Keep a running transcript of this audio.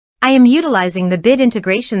I am utilizing the Bit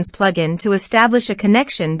Integrations plugin to establish a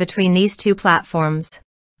connection between these two platforms.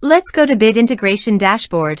 Let's go to Bit Integration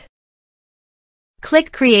Dashboard.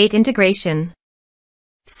 Click Create Integration.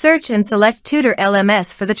 Search and select Tutor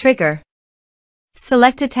LMS for the trigger.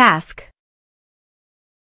 Select a task.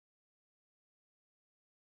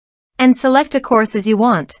 And select a course as you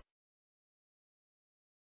want.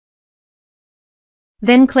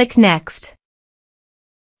 Then click Next.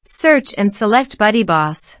 Search and select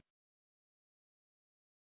BuddyBoss.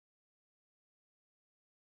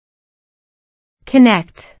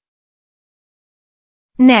 Connect.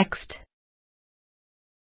 Next.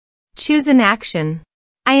 Choose an action.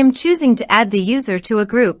 I am choosing to add the user to a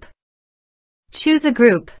group. Choose a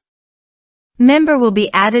group. Member will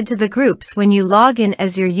be added to the groups when you log in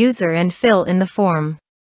as your user and fill in the form.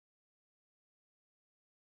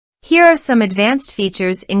 Here are some advanced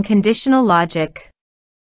features in conditional logic.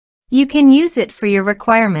 You can use it for your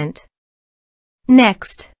requirement.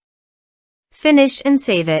 Next. Finish and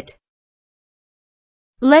save it.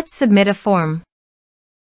 Let's submit a form.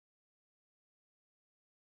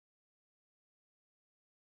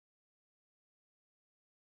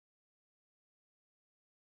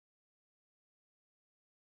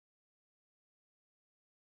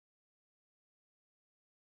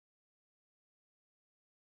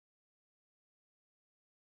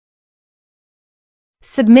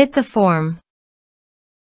 Submit the form.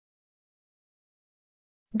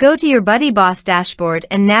 Go to your BuddyBoss dashboard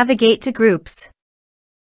and navigate to Groups.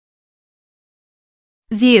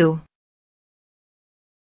 View.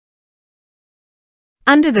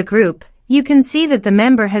 Under the group, you can see that the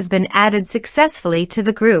member has been added successfully to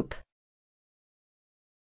the group.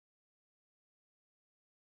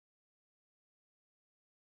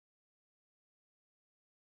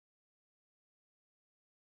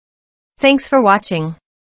 Thanks for watching.